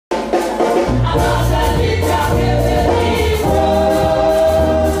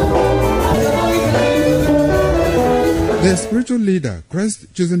The spiritual leader,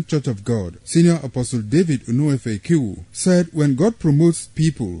 Christ Chosen Church of God, Senior Apostle David Unuefe Ikhuiwu, said when God promotes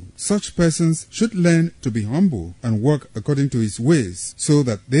people, such persons should learn to be humble and walk according to his ways so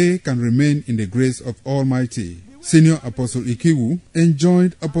that they can remain in the grace of Almighty. Senior Apostle Ikhuiwu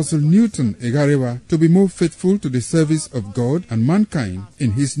enjoined Apostle Newton Egharevba to be more faithful to the service of God and mankind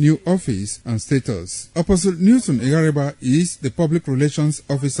in his new office and status. Apostle Newton Egharevba is the public relations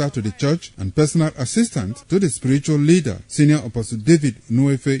officer to the church and personal assistant to the spiritual leader, Senior Apostle David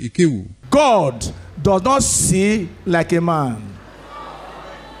Unuefe Ikhuiwu. God does not see like a man.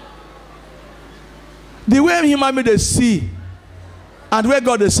 The way human beings they see and the way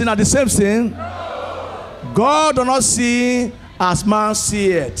God they see are the same thing. God does not see as man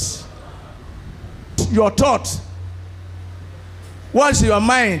seeth. Your thought, what's in your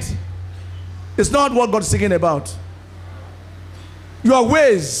mind, is not what God is thinking about. Your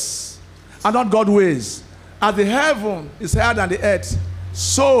ways are not God's ways. As the heaven is higher than the earth,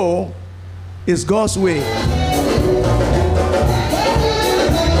 so is God's way.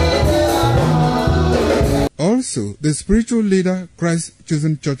 Also, the spiritual leader, Christ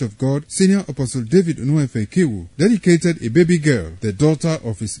Chosen Church of God, Senior Apostle David Unuefe Ikhuiwu, dedicated a baby girl, the daughter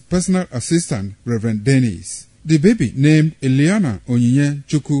of his personal assistant, Reverend Dennis. The baby, named Eliana Onyinye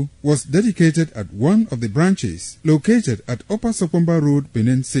Chukwu, was dedicated at one of the branches located at Upper Sokomba Road,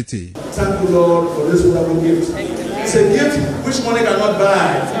 Benin City. Thank you, Lord, for this wonderful gift. It's a gift which money cannot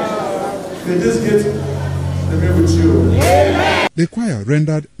buy. May this gift remain with you. Amen. The choir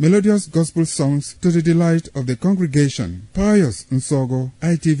rendered melodious gospel songs to the delight of the congregation. Pius Nsogho,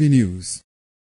 ITV News.